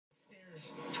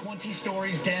20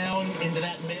 stories down into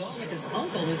that mill. With his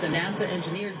uncle, who's a NASA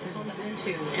engineer, comes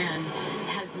into and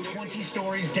has 20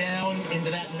 stories down into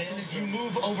that mill. As you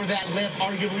move over that lip,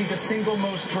 arguably the single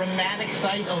most dramatic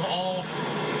sight of all,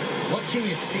 what can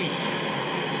you see?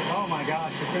 Oh my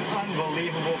gosh, it's an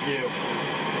unbelievable view.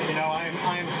 You know, I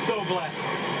am so blessed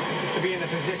to be in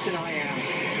the position I am,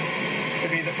 to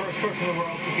be the first person in the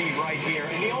world to be right here,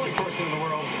 and the only person in the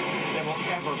world that will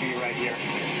ever be right here.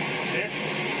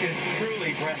 This is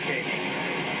truly breathtaking.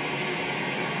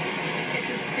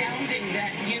 It's astounding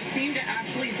that you seem to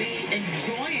actually be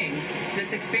enjoying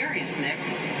this experience, Nick.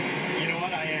 You know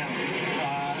what, I am.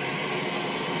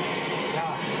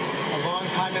 A long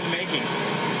time in the making.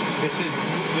 This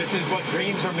is what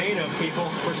dreams are made of, people.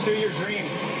 Pursue your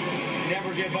dreams.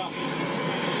 Never give up.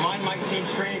 Mine might seem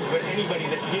strange, but anybody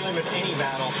that's dealing with any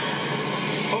battle,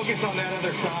 focus on that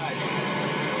other side.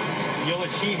 You'll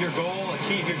achieve your goal,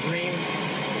 achieve your dream,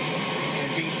 and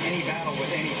beat any battle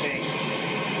with anything.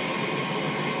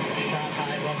 Shot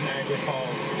high above Niagara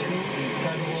Falls. Too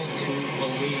incredible to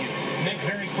believe. Nick,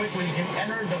 very quickly, as you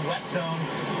enter the wet zone,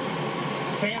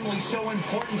 family so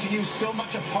important to you, so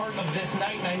much a part of this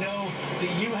night, and I know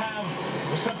that you have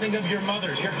something of your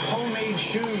mother's, your homemade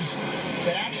shoes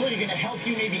that actually are going to help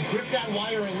you maybe grip that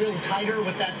wire a little tighter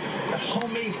with that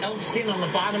homemade elk skin on the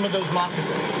bottom of those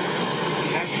moccasins.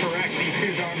 That's correct. These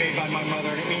shoes are made by my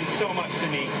mother, and it means so much to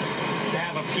me to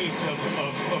have a piece of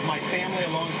my family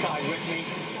alongside with me.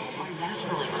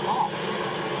 Unnaturally calm.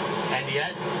 And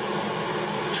yet,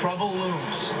 trouble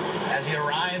looms as he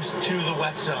arrives to the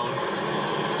wet zone.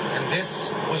 And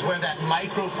this was where that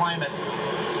microclimate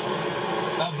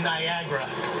of Niagara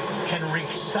can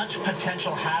wreak such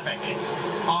potential havoc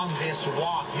on this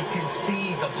walk. You can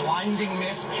see the blinding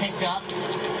mist kicked up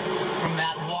from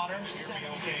that water. Are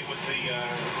you okay with the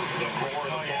roar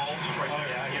of the falls right there?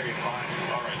 Yeah, I hear you fine.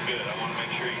 All right, good. I want to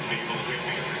make sure you can be able to hear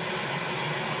me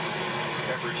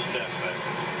every step.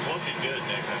 Looking good,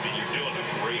 Nick. I mean, you're doing a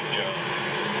great job.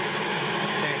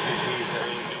 Thank you,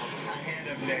 Jesus. Hand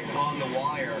of Nick on the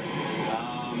wire.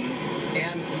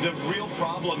 And the real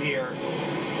problem here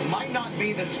might not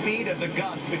be the speed of the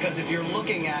gust, because if you're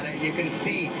looking at it, you can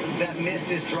see that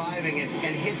mist is driving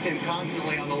and hits him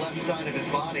constantly on the left side of his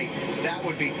body. That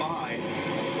would be fine.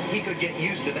 He could get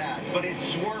used to that, but it's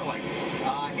swirling.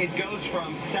 It goes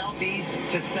from southeast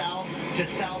to south to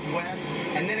southwest,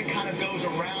 and then it kind of goes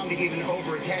around even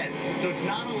over his head. So it's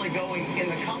not only going in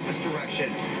the compass direction,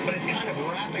 but it's kind of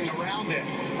wrapping around it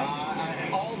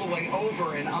all the way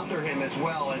over and under him as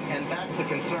well, and that's the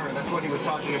concern. That's what he was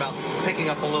talking about, picking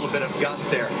up a little bit of gust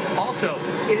there. Also,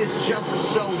 it is just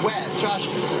so wet. Josh,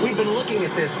 we've been looking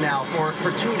at this now for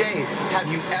 2 days. Have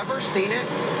you ever seen it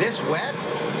this wet?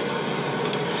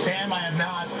 Sam, I have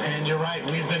not, and you're right.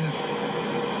 We've been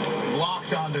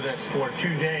locked onto this for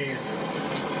 2 days.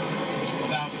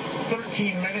 About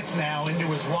 13 minutes now into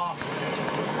his walk,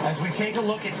 as we take a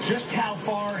look at just how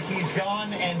far he's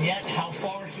gone and yet how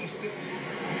far he's still.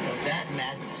 That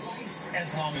madness,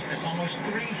 as long as this, almost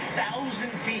 3,000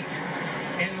 feet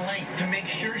in length, to make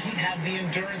sure he'd have the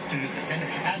endurance to do this. And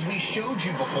as we showed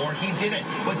you before, he did it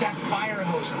with that fire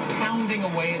hose pounding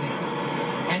away at him,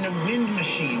 and a wind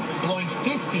machine blowing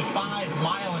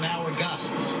 55-mile-an-hour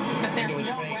gusts. But there's into his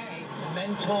no face. way.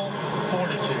 Mental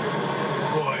fortitude.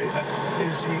 Boy,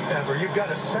 is he ever. You've got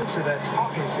a sense of that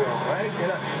talking to him, right? You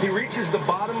know, he reaches the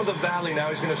bottom of the valley now.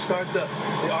 He's going to start the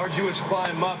arduous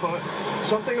climb up.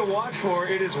 Something to watch for.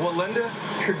 It is Wallenda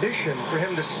tradition for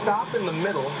him to stop in the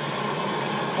middle,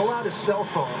 pull out his cell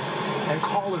phone, and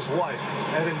call his wife,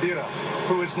 Edindira,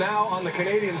 who is now on the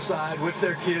Canadian side with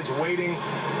their kids waiting,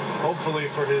 hopefully,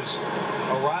 for his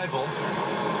arrival.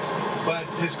 But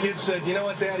his kid said, you know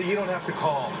what, Daddy, you don't have to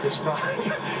call this time.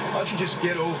 Why don't you just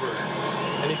get over it?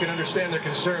 And you can understand their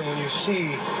concern when you see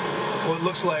what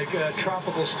looks like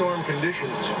tropical storm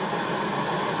conditions.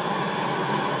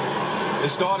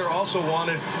 His daughter also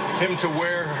wanted him to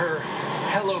wear her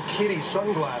Hello Kitty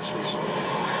sunglasses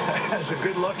as a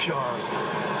good luck charm.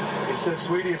 He said,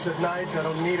 sweetie, it's at night. I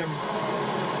don't need them.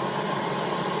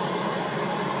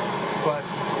 But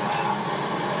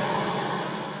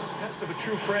of a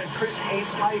true friend. Chris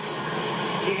hates heights.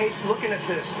 He hates looking at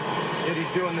this. Yet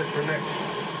he's doing this for Nick.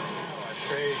 Oh, I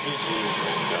praise you,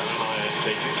 Jesus. Son of mine,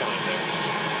 take your time there.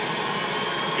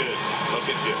 Good.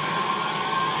 Looking good.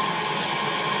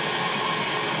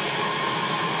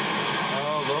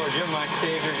 Oh, Lord, you're my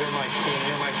Savior, you're my King,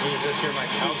 you're my Jesus, you're my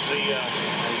peace. How's the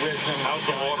wisdom? how's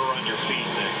the water on your feet,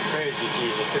 Nick? Praise you,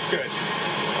 Jesus. It's good.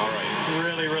 All right.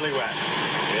 Really, really wet.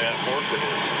 Yeah, of course it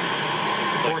is.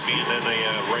 Like being in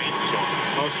a rainstorm.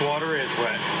 Most water is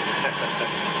wet.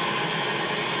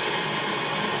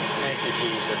 Thank you,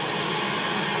 you, Jesus.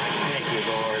 Thank you,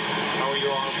 Lord. How are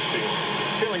your arms feeling?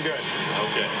 Feeling good.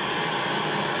 Okay.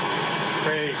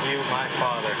 Praise you, my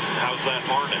Father. How's that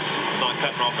harness? Not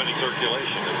cutting off any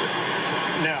circulation, is it?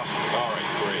 No. All right,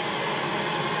 great.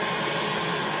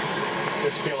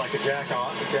 Just feel like a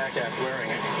jackass wearing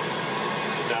it.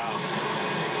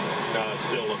 No, it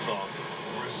still looks awesome.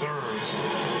 Reserves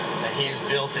that he has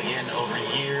built again over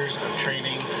years of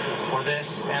training for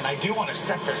this. And I do want to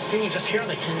set the scene just here on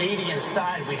the Canadian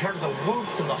side. We heard the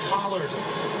whoops and the hollers of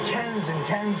tens and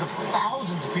tens of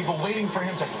thousands of people waiting for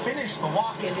him to finish the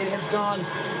walk, and it has gone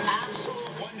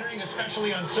absolutely wondering,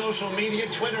 especially on social media,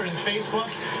 Twitter and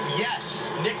Facebook. Yes,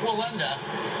 Nick Wallenda,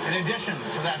 in addition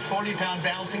to that 40-pound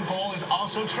balancing pole, is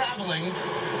also traveling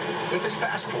with his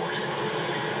passport.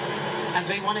 As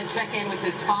we want to check in with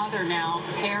his father now,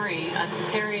 Terry.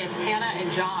 Terry, it's Hannah and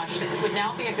Josh. Would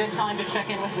now be a good time to check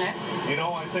in with Nick? You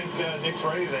know, I think Nick's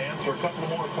ready to answer a couple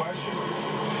more questions.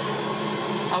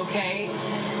 Okay.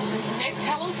 Nick,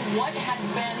 tell us what has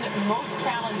been most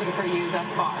challenging for you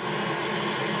thus far.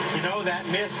 You know, that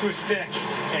mist was thick,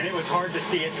 and it was hard to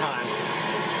see at times.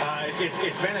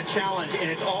 It's been a challenge, and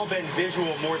it's all been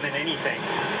visual more than anything.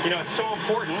 You know, it's so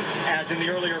important, as in the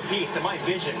earlier piece, that my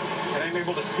vision, that I'm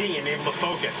able to see and able to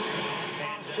focus.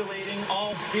 Postulating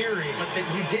all theory, but that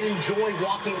you did enjoy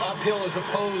walking uphill as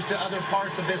opposed to other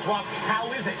parts of this walk. How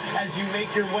is it as you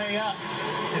make your way up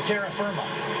to terra firma?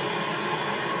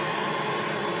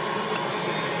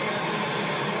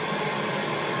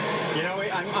 You know,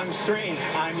 I'm strained.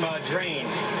 I'm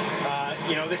drained.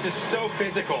 You know, this is so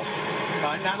physical.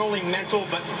 Not only mental,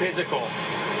 but physical.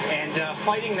 And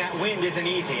fighting that wind isn't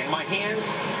easy. And my hands,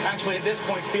 actually, at this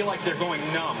point, feel like they're going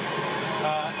numb.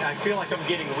 I feel like I'm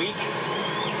getting weak.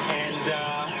 And,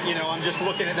 you know, I'm just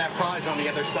looking at that prize on the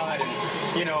other side. And,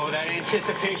 you know, that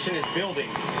anticipation is building.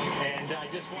 And I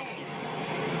just want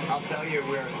to... I'll tell you,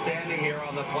 we're standing here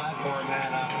on the platform,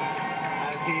 Hannah,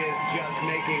 as he is just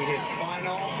making his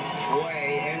final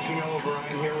way, inching over.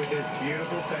 I'm here with his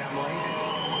beautiful family.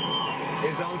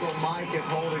 His Uncle Mike is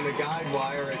holding the guide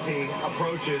wire as he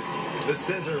approaches the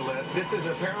scissor lift. This is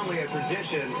apparently a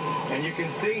tradition, and you can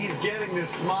see he's getting this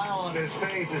smile on his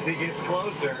face as he gets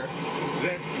closer.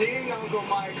 That seeing Uncle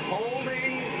Mike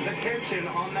holding the tension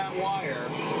on that wire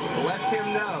lets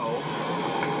him know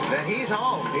that he's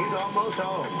home. He's almost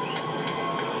home.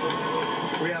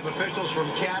 We have officials from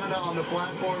Canada on the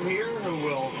platform here who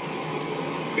will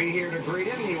be here to greet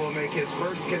him. He will make his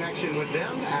first connection with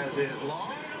them, as is law.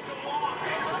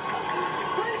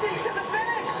 Sprinting to the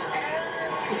finish,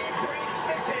 and he breaks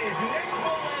the tape. Nick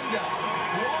Wallenda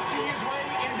walking his way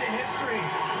into history.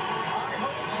 I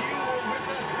hope you were with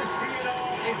us to see it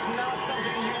all. It's not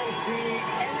something you will see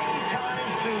anytime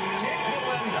soon. Nick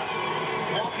Wallenda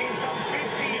walking some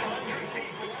 1,500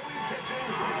 feet, blowing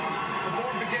kisses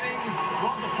before beginning,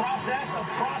 well, the process of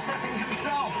processing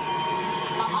himself.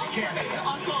 His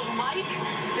Uncle Mike,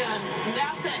 the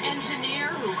NASA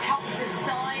engineer who helped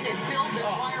design and build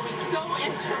this wire, was so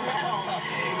instrumental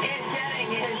in getting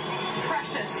his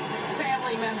precious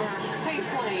family member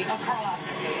safely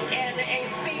across. And a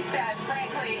feat that,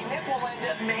 frankly, Nick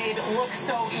Wallenda made look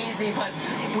so easy, but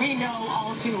we know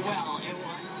all too well it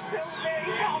was. So very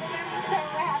proud of him. So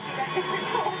happy that this is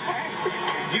over.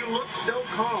 You looked so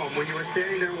calm when you were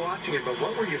standing there watching it, but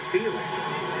what were you feeling?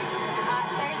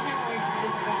 There's no words to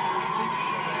describe it.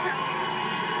 So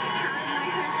proud of my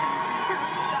husband. So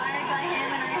inspired by him,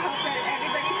 and I hope that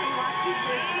everybody who watches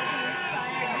this will be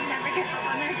inspired and never give up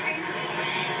on their dreams.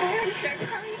 I already start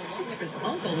crying. Along with his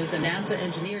uncle, who's a NASA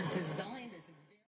engineer,